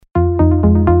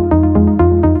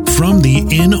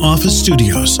in-office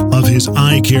studios of his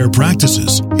eye care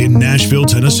practices in Nashville,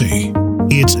 Tennessee.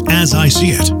 It's As I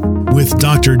See It with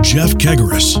Dr. Jeff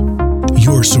Kegaris,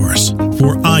 your source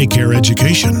for eye care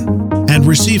education and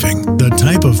receiving the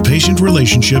type of patient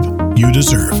relationship you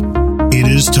deserve. It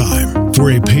is time for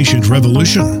a patient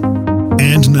revolution.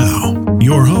 And now,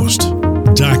 your host,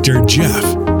 Dr. Jeff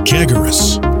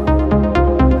Kegaris.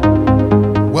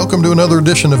 Welcome to another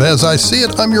edition of As I See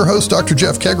It. I'm your host, Dr.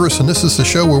 Jeff Kegaris, and this is the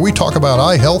show where we talk about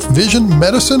eye health, vision,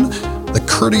 medicine, the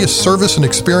courteous service and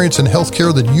experience in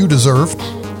healthcare that you deserve,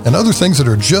 and other things that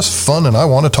are just fun and I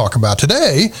want to talk about.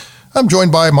 Today, I'm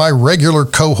joined by my regular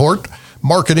cohort,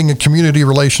 Marketing and Community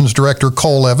Relations Director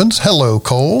Cole Evans. Hello,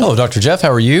 Cole. Hello, Dr. Jeff.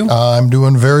 How are you? I'm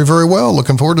doing very, very well.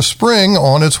 Looking forward to spring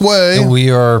on its way. We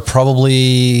are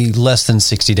probably less than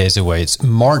 60 days away. It's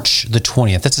March the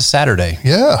 20th. That's a Saturday.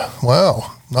 Yeah.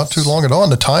 Wow. Not too long at all.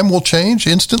 And the time will change.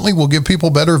 Instantly, we'll give people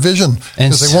better vision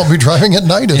because they won't be driving at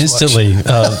night as instantly. much.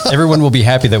 Everyone will be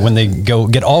happy that when they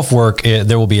get off work,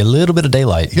 there will be a little bit of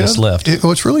daylight just left.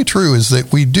 What's really true is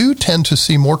that we do tend to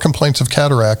see more complaints of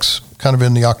cataracts kind of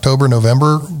in the October,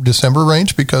 November, December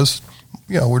range because,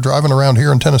 we're driving around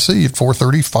here in Tennessee at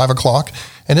 4:30, 5 o'clock,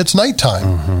 and it's nighttime.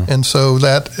 Mm-hmm. And so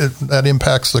that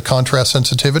impacts the contrast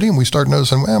sensitivity, and we start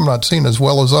noticing, I'm not seeing as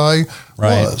well as I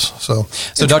was. So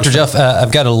Dr. Jeff,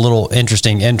 I've got a little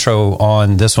interesting intro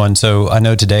on this one. So I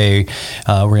know today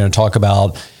we're going to talk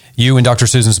about you and Dr.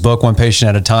 Susan's book, One Patient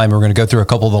at a Time. We're going to go through a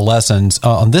couple of the lessons.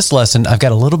 On this lesson, I've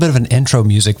got a little bit of an intro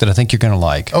music that I think you're going to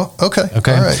like. Oh, okay.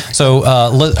 Okay. All right. So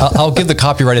I'll give the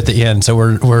copyright at the end. So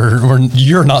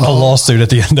you're not in a lawsuit at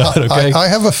the end of it. Okay. I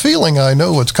have a feeling I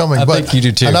know what's coming. I think you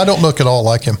do too. And I don't look at all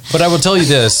like him. But I will tell you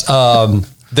this: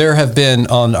 there have been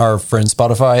on our friend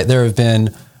Spotify, there have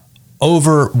been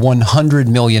over 100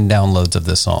 million downloads of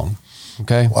this song.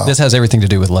 Okay. Wow. This has everything to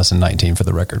do with lesson 19 for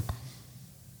the record.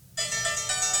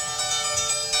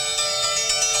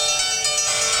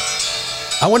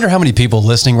 I wonder how many people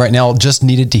listening right now just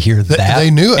needed to hear that. They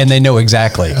knew it. And they know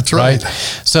exactly. That's right.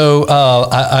 So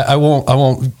I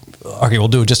won't. Okay, we'll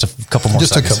do just a couple more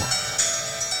seconds. A couple.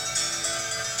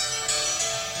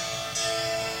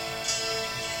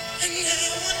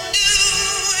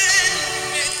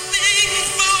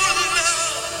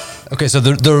 Okay, so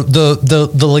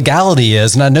the legality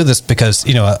is, and I know this because,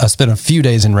 I spent a few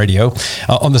days in radio.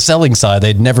 On the selling side,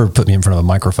 they'd never put me in front of a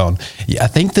microphone. I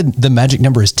think the magic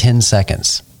number is 10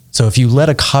 seconds. So if you let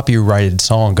a copyrighted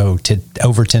song go to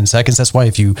over 10 seconds, that's why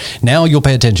you'll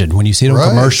pay attention. When you see it on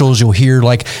commercials, you'll hear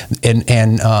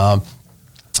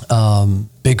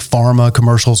big pharma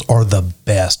commercials are the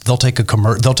best. They'll take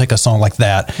a song like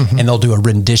that, mm-hmm. and they'll do a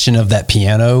rendition of that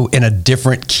piano in a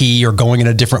different key or going in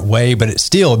a different way, but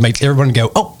it makes everyone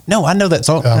go, "Oh, no, I know that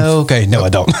song." Okay, no, I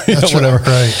don't. Whatever.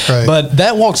 Right. But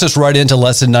that walks us right into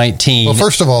lesson 19. Well,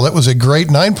 first of all, that was a great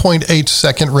 9.8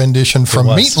 second rendition from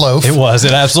Meatloaf. It was.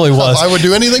 It absolutely was. I would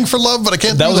do anything for love, but I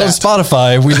can't do that. That was on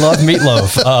Spotify. We love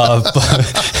Meatloaf.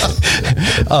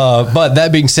 But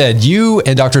that being said, you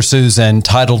and Dr. Susan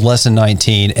titled lesson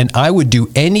 19, and I would do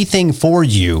anything for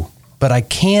you, but I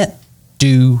can't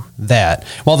do that.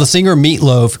 While the singer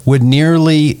Meatloaf would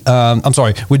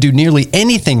do nearly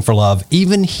anything for love,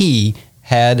 even he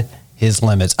had his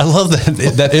limits. I love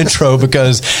that intro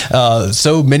because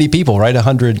so many people, right?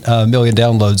 100 million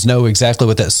downloads know exactly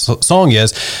what that song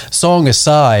is. Song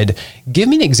aside, give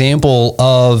me an example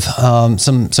of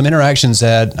some interactions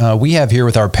that we have here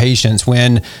with our patients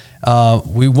when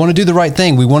we want to do the right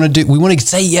thing. We want to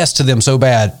say yes to them so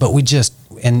bad, but we just,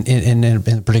 in a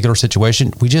particular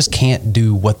situation, we just can't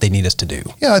do what they need us to do.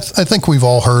 Yeah, I think we've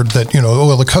all heard that,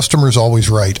 the customer's always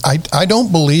right. I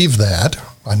don't believe that.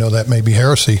 I know that may be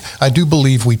heresy. I do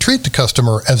believe we treat the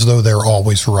customer as though they're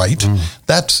always right. Mm.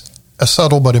 That's a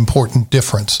subtle but important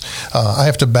difference. I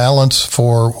have to balance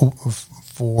for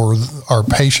our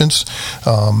patients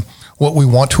what we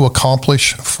want to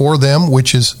accomplish for them,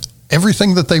 which is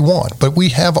everything that they want, but we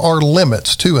have our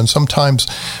limits too, and sometimes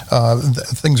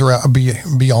things are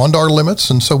beyond our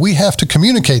limits, and so we have to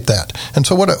communicate that. And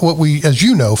so what we, as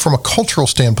you know, from a cultural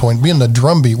standpoint, being the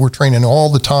drumbeat, we're training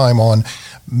all the time on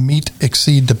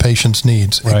exceed the patient's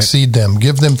needs, right. Exceed them,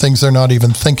 give them things they're not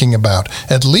even thinking about,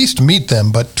 at least meet them,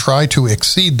 but try to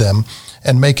exceed them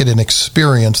and make it an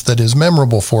experience that is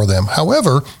memorable for them.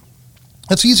 However,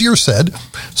 that's easier said,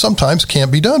 sometimes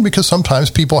can't be done because sometimes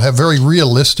people have very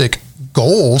realistic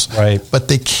goals, right, but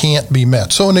they can't be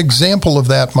met. So an example of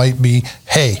that might be,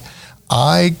 hey,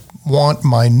 I want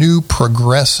my new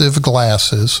progressive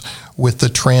glasses with the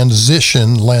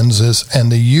transition lenses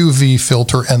and the UV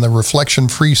filter and the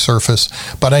reflection-free surface,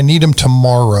 but I need them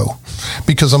tomorrow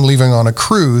because I'm leaving on a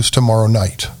cruise tomorrow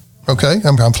night. Okay.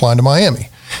 I'm flying to Miami.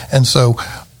 And so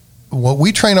what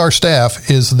we train our staff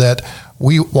is that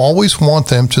we always want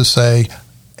them to say,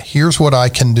 here's what I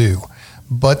can do.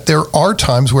 But there are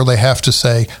times where they have to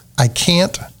say, I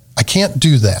can't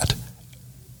do that.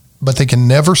 But they can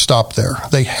never stop there.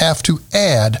 They have to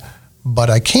add,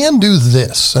 but I can do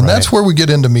this. And that's where we get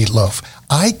into Meatloaf.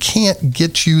 I can't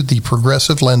get you the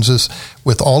progressive lenses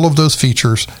with all of those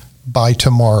features by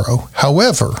tomorrow.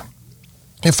 However,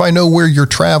 if I know where you're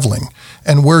traveling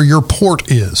and where your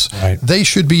port is, they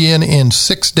should be in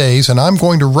 6 days, and I'm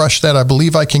going to rush that. I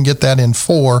believe I can get that in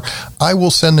 4. I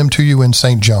will send them to you in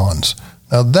St. John's.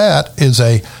 Now that is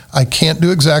I can't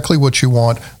do exactly what you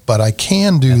want, but I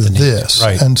can do this.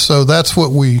 Right. And so that's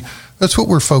what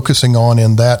we're focusing on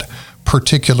in that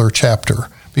particular chapter,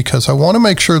 because I want to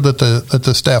make sure that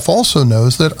the staff also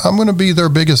knows that I'm going to be their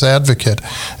biggest advocate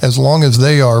as long as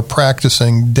they are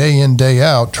practicing day in, day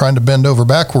out, trying to bend over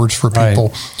backwards for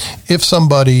people. If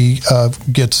somebody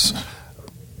gets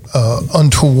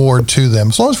untoward to them,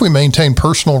 as long as we maintain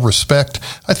personal respect,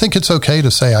 I think it's okay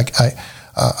to say,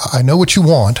 I know what you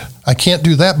want. I can't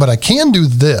do that, but I can do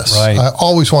this. I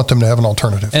always want them to have an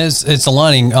alternative. And it's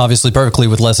aligning, obviously, perfectly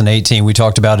with Lesson 18. We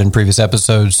talked about in previous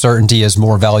episodes, certainty is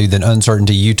more value than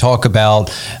uncertainty. You talk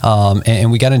about,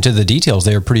 and we got into the details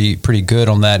there pretty good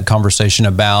on that conversation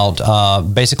about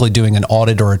basically doing an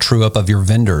audit or a true-up of your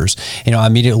vendors. I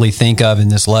immediately think of in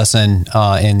this lesson,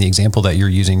 in the example that you're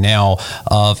using now,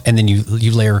 and then you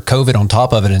layer COVID on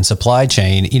top of it in supply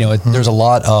chain. There's a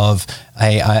lot of,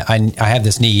 hey, I have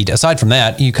this need. Aside from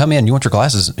that, you come in, you want your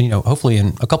glasses, hopefully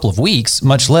in a couple of weeks,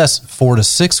 much less 4 to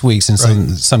 6 weeks in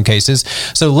some cases.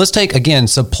 So let's take, again,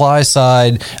 supply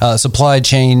side, supply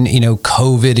chain,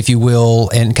 COVID, if you will,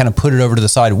 and kind of put it over to the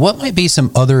side. What might be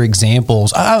some other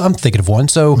examples? I'm thinking of one.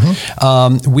 So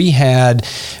we had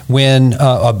when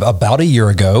about a year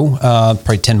ago,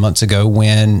 probably 10 months ago,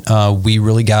 when we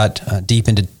really got deep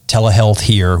into telehealth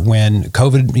here, when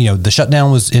COVID, the shutdown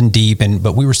was in deep,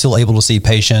 but we were still able to see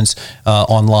patients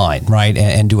online, right,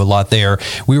 and do a lot there.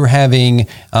 We were having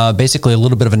basically a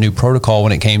little bit of a new protocol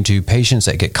when it came to patients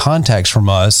that get contacts from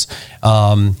us.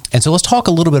 And so let's talk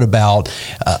a little bit about,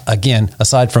 again,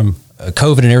 aside from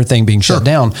COVID and everything being shut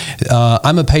down.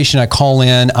 I'm a patient. I call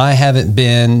in. I haven't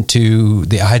been to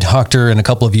the eye doctor in a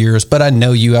couple of years, but I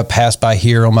know you. I passed by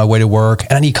here on my way to work,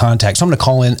 and I need contacts. So I'm going to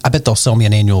call in. I bet they'll sell me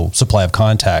an annual supply of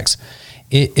contacts.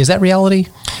 Is that reality?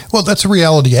 Well, that's a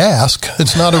reality ask.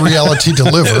 It's not a reality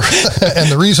deliver.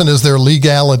 And the reason is there are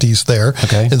legalities there.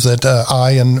 Is that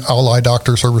I and all eye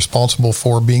doctors are responsible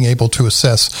for being able to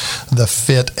assess the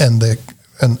fit and the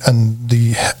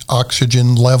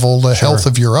oxygen level, the health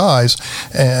of your eyes,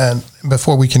 and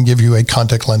before we can give you a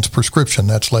contact lens prescription.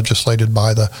 That's legislated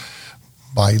by the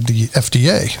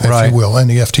FDA, if you will, and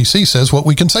the FTC says what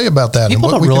we can say about that. People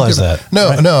and what don't realize that.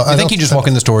 No. I think you just walk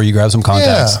in the store, you grab some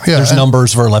contacts. There's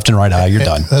numbers for left and right eye. You're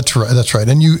done. That's right.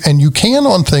 And you can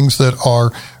on things that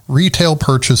are retail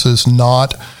purchases,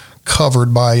 not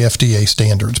covered by FDA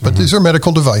standards, but these are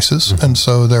medical devices, and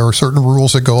so there are certain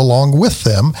rules that go along with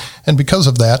them, and because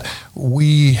of that,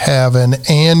 we have an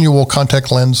annual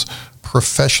contact lens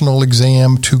professional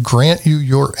exam to grant you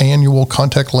your annual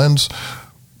contact lens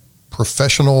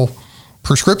professional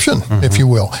prescription, if you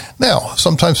will. Now,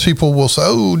 sometimes people will say,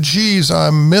 oh, geez, I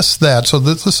missed that. So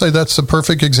let's say that's the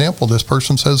perfect example. This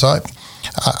person says,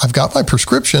 I've got my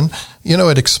prescription,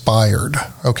 it expired,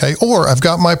 okay? Or I've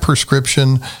got my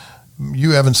prescription,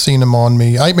 you haven't seen them on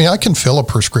me. I mean, I can fill a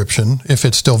prescription if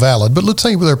it's still valid, but let's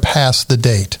say they're past the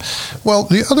date. Well,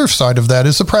 the other side of that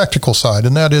is the practical side,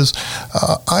 and that is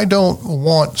I don't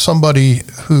want somebody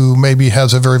who maybe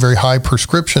has a very, very high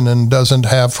prescription and doesn't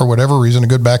have, for whatever reason, a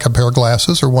good backup pair of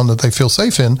glasses or one that they feel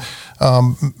safe in,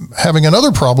 having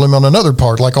another problem on another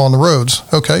part, like on the roads.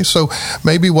 Okay, so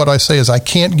maybe what I say is I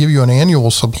can't give you an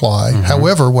annual supply.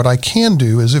 However, what I can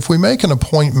do is if we make an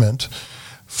appointment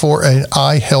for an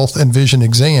eye health and vision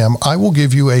exam, I will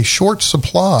give you a short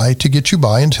supply to get you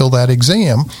by until that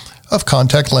exam of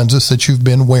contact lenses that you've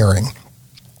been wearing.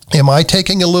 Am I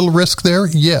taking a little risk there?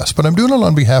 Yes, but I'm doing it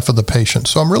on behalf of the patient.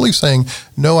 So I'm really saying,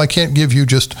 no, I can't give you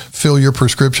just fill your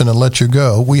prescription and let you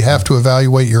go. We have to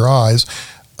evaluate your eyes.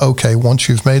 Okay, once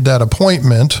you've made that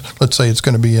appointment, let's say it's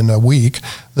going to be in a week,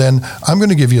 then I'm going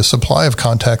to give you a supply of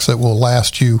contacts that will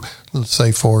last you, let's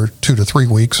say, for 2 to 3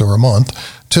 weeks or a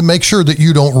month to make sure that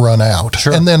you don't run out.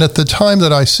 And then at the time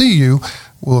that I see you,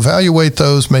 we'll evaluate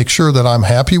those, make sure that I'm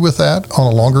happy with that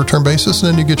on a longer term basis,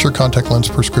 and then you get your contact lens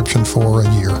prescription for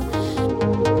a year.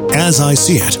 As I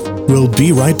See It, we'll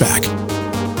be right back.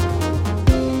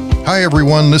 Hi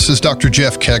everyone, this is Dr.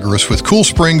 Jeff Kegaris with Cool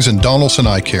Springs and Donaldson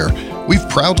Eye Care. We've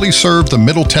proudly served the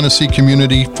Middle Tennessee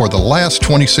community for the last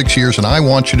 26 years, and I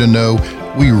want you to know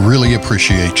we really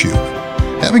appreciate you.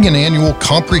 Having an annual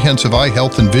comprehensive eye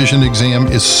health and vision exam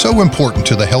is so important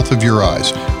to the health of your eyes.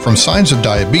 From signs of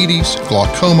diabetes,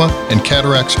 glaucoma, and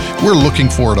cataracts, we're looking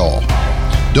for it all.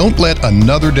 Don't let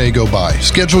another day go by.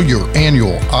 Schedule your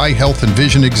annual eye health and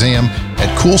vision exam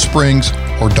at Cool Springs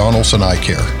or Donaldson Eye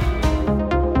Care.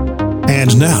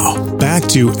 And now, back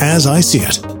to As I See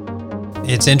It.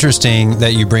 It's interesting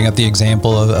that you bring up the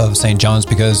example of St. John's,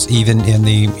 because even in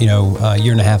the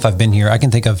year and a half I've been here, I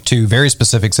can think of two very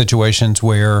specific situations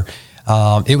where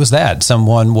it was that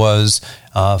someone was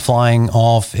flying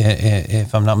off,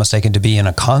 if I'm not mistaken, to be in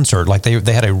a concert. Like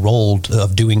they had a role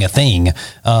of doing a thing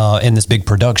in this big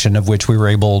production, of which we were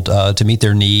able to meet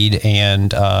their need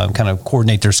and kind of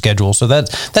coordinate their schedule. So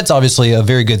that's obviously a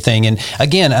very good thing. And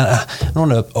again, I don't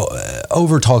want to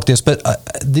over talk this, but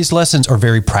these lessons are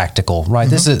very practical, right?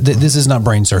 Mm-hmm. This is not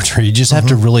brain surgery. You just have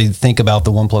to really think about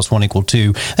the 1 + 1 =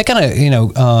 2. That kind of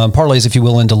parlays, if you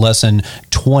will, into lesson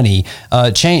 20.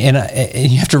 Change,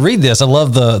 and you have to read this. I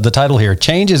love the title here.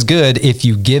 Change is good if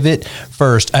you give it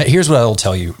first. Here's what I will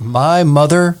tell you. My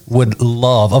mother would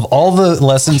love, of all the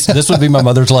lessons, this would be my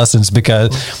mother's lessons,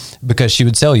 because she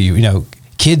would tell you,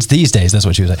 kids these days, that's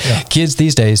what she would say. Yeah. Kids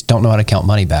these days don't know how to count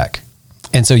money back.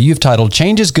 And so you've titled,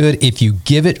 Change is good if you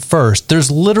give it first.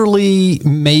 There's literally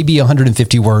maybe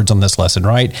 150 words on this lesson,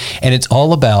 right? And it's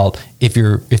all about, if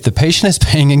the patient is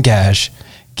paying in cash,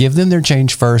 give them their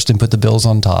change first and put the bills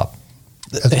on top.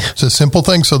 It's a simple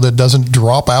thing so that it doesn't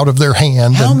drop out of their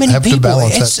hand and have to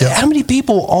balance that. Yeah. How many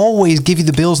people always give you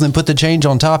the bills and then put the change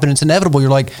on top, and it's inevitable? You're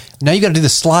like, now you got to do the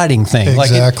sliding thing.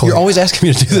 Exactly. Like you're always asking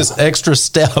me to do this extra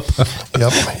step.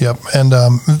 Yep. And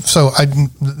so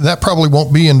that probably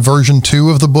won't be in version 2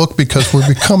 of the book, because we're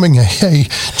becoming a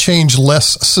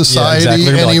change-less society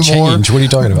anymore. Like, change. What are you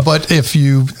talking about? But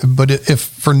if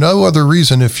for no other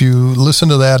reason, if you listen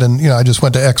to that, and I just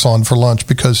went to Exxon for lunch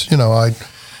because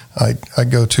I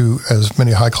go to as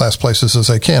many high-class places as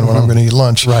I can when I'm going to eat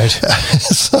lunch. Right.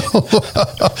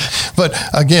 But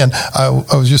again, I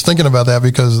was just thinking about that,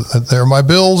 because there are my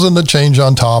bills and the change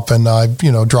on top, and I,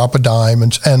 drop a dime,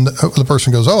 and the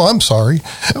person goes, "Oh, I'm sorry."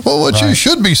 Well, what you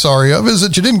should be sorry of is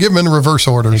that you didn't give them in reverse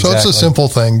order. Exactly. So it's a simple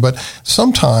thing. But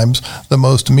sometimes the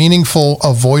most meaningful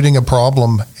avoiding a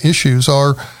problem issues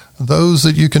are those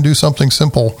that you can do something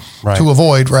simple to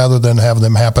avoid, rather than have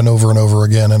them happen over and over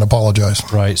again and apologize.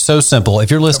 Right. So simple. If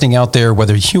you're listening out there,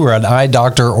 whether you are an eye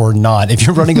doctor or not, if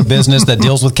you're running a business that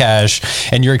deals with cash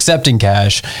and you're accepting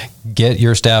cash, get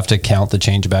your staff to count the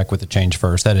change back with the change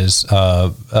first. That is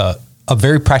a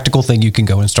very practical thing you can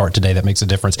go and start today that makes a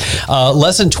difference.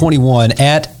 Lesson 21,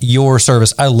 at your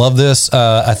service. I love this.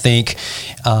 I think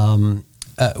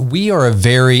we are I'm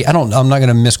not going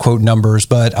to misquote numbers,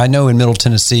 but I know in Middle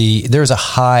Tennessee, there's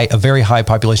a very high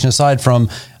population, aside from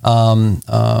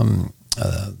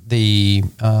the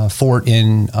fort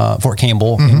in Fort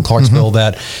Campbell in Clarksville,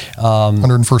 that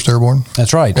 101st Airborne.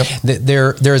 That's right. Yep.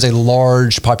 There is a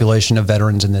large population of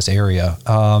veterans in this area.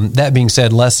 That being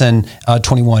said, lesson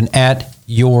 21, at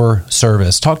your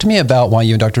service. Talk to me about why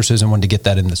you and Dr. Susan wanted to get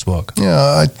that in this book.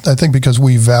 Yeah, I think because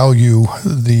we value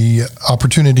the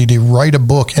opportunity to write a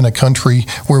book in a country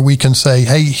where we can say,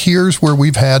 hey, here's where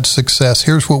we've had success,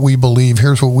 here's what we believe,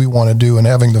 here's what we want to do, and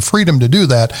having the freedom to do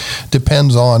that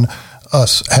depends on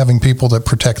us having people that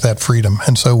protect that freedom.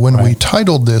 And so when we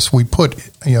titled this, we put,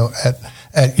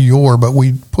 but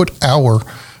we put our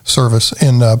service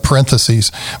in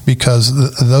parentheses, because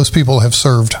those people have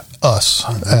served us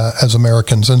as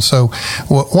Americans. And so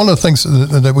one of the things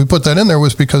that we put that in there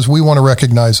was because we want to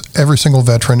recognize every single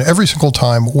veteran, every single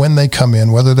time when they come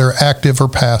in, whether they're active or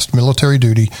past military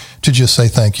duty, to just say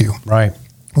thank you. Right.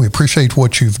 We appreciate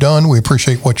what you've done. We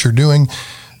appreciate what you're doing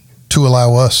to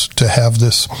allow us to have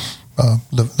this,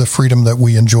 the freedom that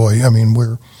we enjoy. I mean,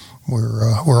 we're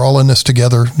all in this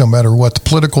together, no matter what the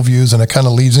political views, and it kind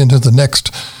of leads into the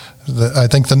next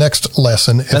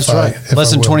lesson. That's right.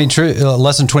 Lesson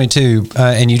 22.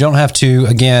 And you don't have to,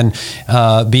 again,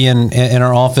 be in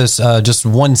our office just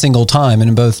one single time. And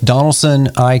in both Donaldson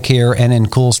Eye Care and in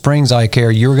Cool Springs Eye Care,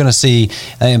 you're going to see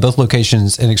in both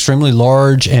locations an extremely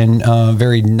large and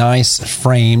very nice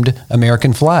framed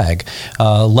American flag.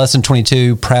 Lesson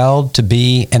 22, proud to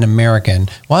be an American.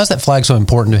 Why is that flag so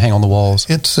important to hang on the walls?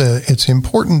 It's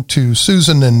important to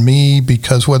Susan and me,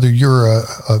 because whether you're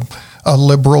a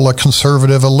liberal, a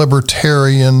conservative, a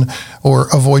libertarian, or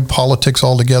avoid politics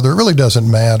altogether, it really doesn't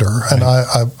matter. Right. And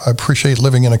I appreciate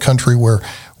living in a country where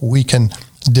we can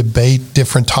debate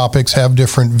different topics, have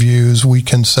different views. We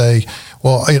can say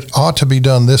well, it ought to be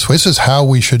done this way. This is how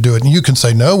we should do it. And you can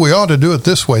say, no, we ought to do it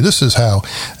this way. This is how.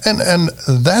 And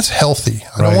that's healthy.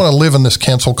 I don't want to live in this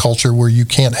cancel culture where you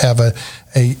can't have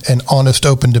an honest,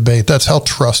 open debate. That's how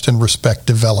trust and respect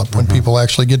develop, when people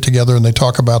actually get together and they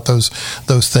talk about those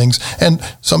things. And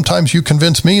sometimes you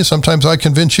convince me, sometimes I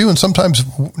convince you, and sometimes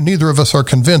neither of us are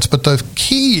convinced. But the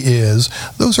key is,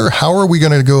 how are we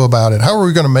going to go about it? How are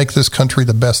we going to make this country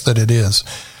the best that it is?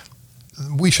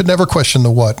 We should never question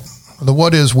the what. The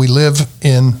what is, we live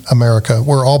in America.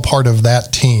 We're all part of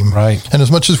that team. Right. And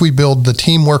as much as we build the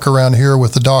teamwork around here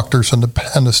with the doctors and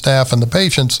the staff and the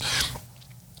patients,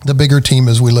 the bigger team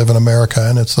is we live in America,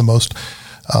 and it's the most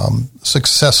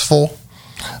successful,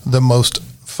 the most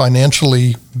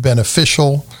financially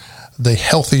beneficial, the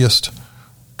healthiest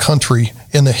country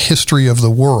in the history of the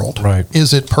world. Right.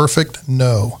 Is it perfect?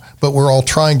 No. But we're all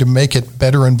trying to make it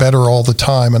better and better all the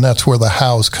time, and that's where the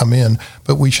hows come in.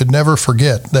 But we should never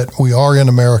forget that we are in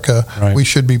America. Right. We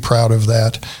should be proud of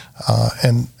that.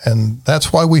 And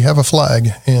that's why we have a flag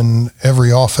in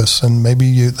every office. And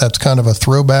maybe that's kind of a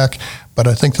throwback, but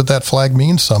I think that flag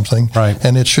means something. Right.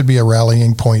 And it should be a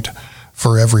rallying point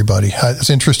for everybody. It's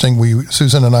interesting.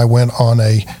 Susan and I went on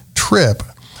a trip,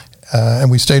 and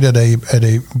we stayed at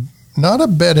a not a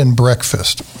bed and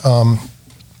breakfast.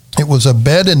 It was a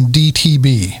bed and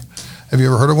DTB. Have you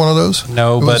ever heard of one of those?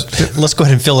 No, let's go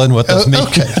ahead and fill in what those mean.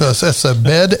 Okay, so that's a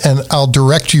bed, and I'll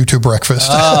direct you to breakfast.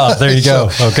 There you go.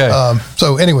 Okay.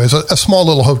 So, anyways, a small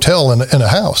little hotel in a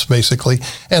house, basically,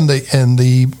 and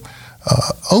the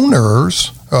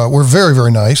owners were very,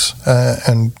 very nice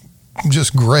and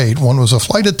just great. One was a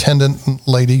flight attendant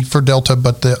lady for Delta,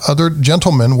 but the other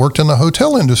gentleman worked in the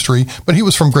hotel industry, but he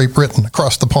was from Great Britain,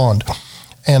 across the pond,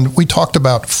 and we talked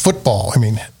about football. I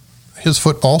mean, his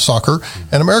football, soccer,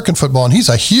 and American football. And he's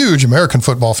a huge American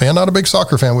football fan, not a big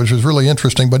soccer fan, which was really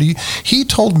interesting. But he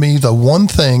told me the one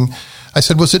thing, I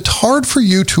said, was it hard for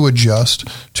you to adjust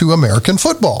to American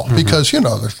football? Because,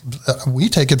 we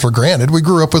take it for granted. We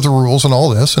grew up with the rules and all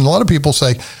this. And a lot of people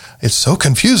say, it's so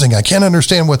confusing. I can't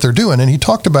understand what they're doing. And he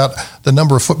talked about the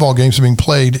number of football games being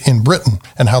played in Britain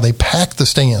and how they pack the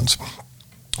stands.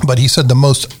 But he said the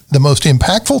most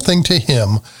impactful thing to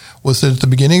him was that at the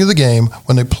beginning of the game,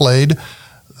 when they played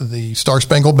the Star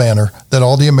Spangled Banner, that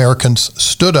all the Americans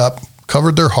stood up,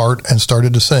 covered their heart, and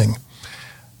started to sing.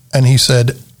 And he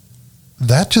said,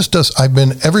 I've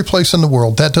been every place in the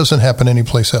world. That doesn't happen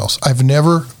anyplace else. I've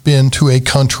never been to a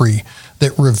country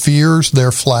that reveres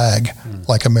their flag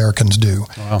like Americans do.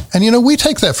 Wow. And, we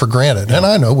take that for granted. Yeah. And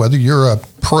I know whether you're a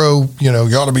pro, you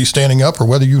ought to be standing up, or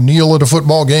whether you kneel at a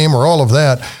football game or all of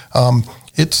that,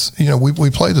 it's, we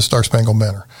play the Star Spangled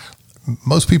Banner.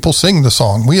 Most people sing the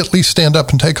song. We at least stand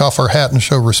up and take off our hat and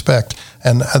show respect.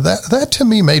 And that to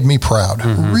me made me proud,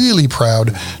 really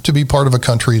proud to be part of a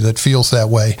country that feels that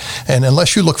way. And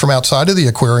unless you look from outside of the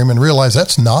aquarium and realize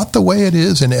that's not the way it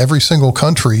is in every single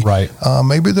country, right.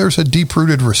 Maybe there's a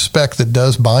deep-rooted respect that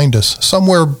does bind us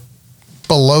somewhere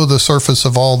below the surface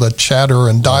of all the chatter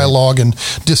and dialogue and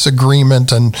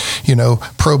disagreement and,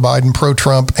 pro-Biden,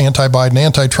 pro-Trump, anti-Biden,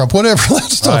 anti-Trump, whatever that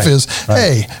stuff is. Right.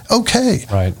 Hey, okay.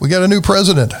 Right. We got a new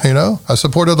president, I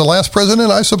supported the last president.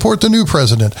 I support the new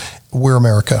president. We're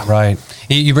America. Right.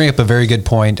 You bring up a very good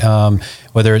point,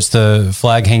 whether it's the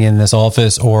flag hanging in this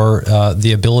office or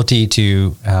the ability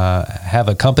to have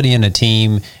a company and a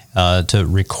team to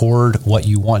record what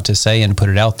you want to say and put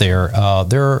it out there.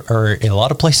 There are a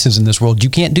lot of places in this world you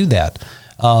can't do that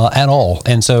at all.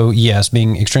 And so, yes,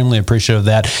 being extremely appreciative of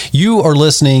that. You are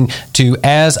listening to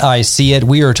As I See It.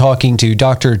 We are talking to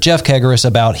Dr. Jeff Kegaris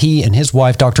about he and his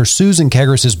wife, Dr. Susan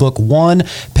Kegaris' book, One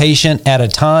Patient at a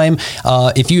Time.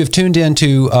 If you have tuned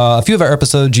into a few of our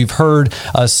episodes, you've heard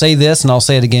us say this, and I'll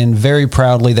say it again very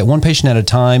proudly, that One Patient at a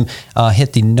Time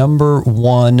hit the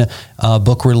 #1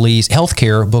 book release,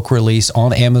 healthcare book release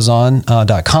on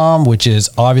Amazon.com, which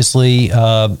is obviously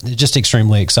just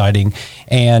extremely exciting.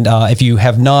 And if you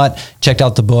have not checked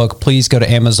out the book, please go to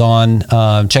Amazon.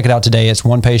 Check it out today. It's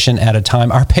One Patient at a Time.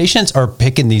 Our patients are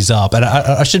picking these up. And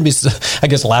I shouldn't be, I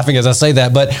guess, laughing as I say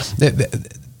that, but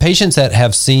patients that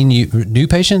have seen you, new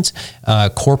patients,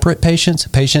 corporate patients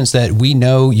that we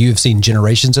know you've seen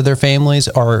generations of their families,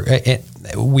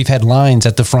 we've had lines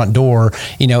at the front door,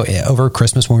 over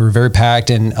Christmas when we were very packed,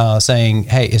 and saying,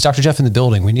 "Hey, is Dr. Jeff in the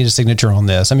building? We need a signature on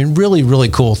this." I mean, really, really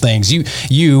cool things.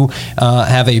 You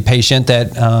have a patient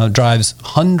that drives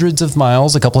hundreds of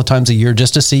miles a couple of times a year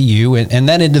just to see you, and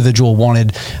that individual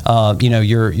wanted,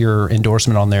 your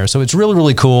endorsement on there. So it's really,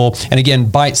 really cool. And again,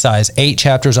 bite size, 8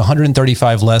 chapters,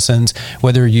 135 lessons.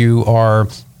 Whether you are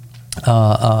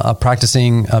a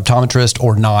practicing optometrist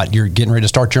or not, you're getting ready to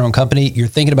start your own company, you're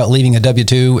thinking about leaving a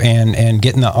W-2 and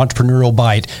getting the entrepreneurial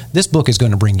bite, this book is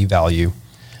going to bring you value.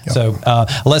 Yep. So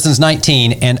lessons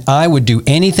 19, and I would do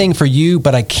anything for you,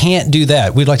 but I can't do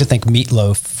that. We'd like to thank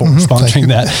Meatloaf for sponsoring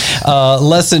that.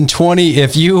 Lesson 20,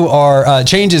 if you are,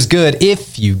 change is good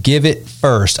if you give it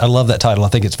first. I love that title. I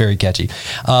think it's very catchy.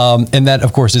 And that,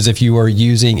 of course, is if you're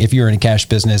in a cash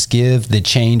business, give the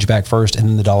change back first and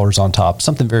then the dollars on top.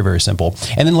 Something very, very simple.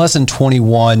 And then lesson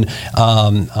 21,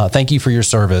 thank you for your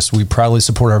service. We proudly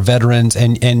support our veterans.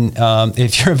 And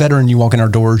if you're a veteran, you walk in our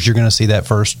doors, you're going to see that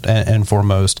first and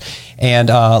foremost. And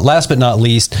last but not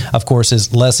least, of course,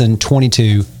 is lesson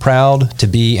 22, proud to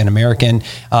be an American.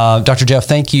 Dr. Jeff,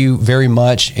 thank you very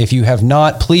much. If you have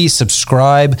not, please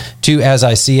subscribe to As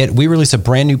I See It. We release a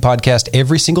brand new podcast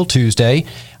every single Tuesday.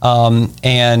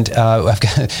 And I've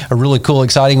got a really cool,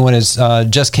 exciting one is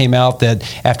just came out that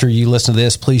after you listen to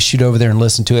this, please shoot over there and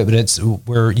listen to it. But it's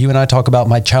where you and I talk about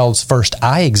my child's first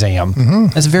eye exam.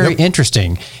 That's very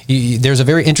interesting. There's a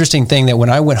very interesting thing that when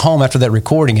I went home after that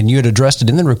recording and you had addressed it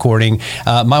in the recording,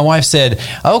 my wife said,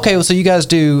 okay, well, so you guys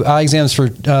do eye exams for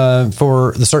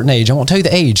the certain age. I won't tell you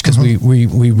the age because we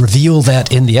reveal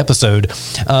that in the episode.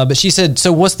 But she said,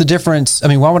 so what's the difference? I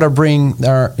mean, why would I bring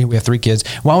we have 3 kids.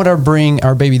 Why would I bring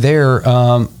our baby there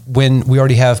when we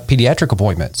already have pediatric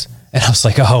appointments? And I was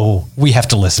like, oh, we have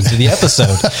to listen to the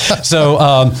episode.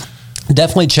 So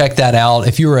definitely check that out.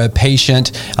 If you're a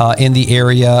patient in the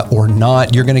area or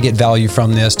not, you're going to get value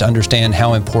from this to understand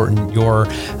how important your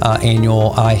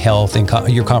annual eye health and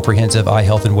your comprehensive eye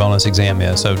health and wellness exam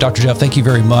is. So Dr. Jeff, thank you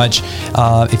very much.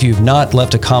 If you've not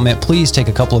left a comment, please take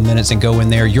a couple of minutes and go in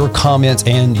there. Your comments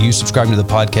and you subscribing to the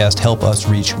podcast help us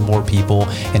reach more people.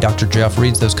 And Dr. Jeff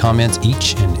reads those comments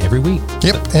each and every week.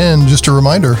 Yep. And just a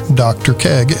reminder, Dr.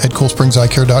 Keg at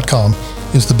CoolSpringsEyeCare.com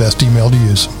is the best email to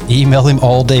use. Email him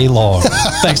all day long.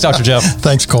 Thanks, Dr. Jeff.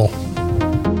 Thanks, Cole.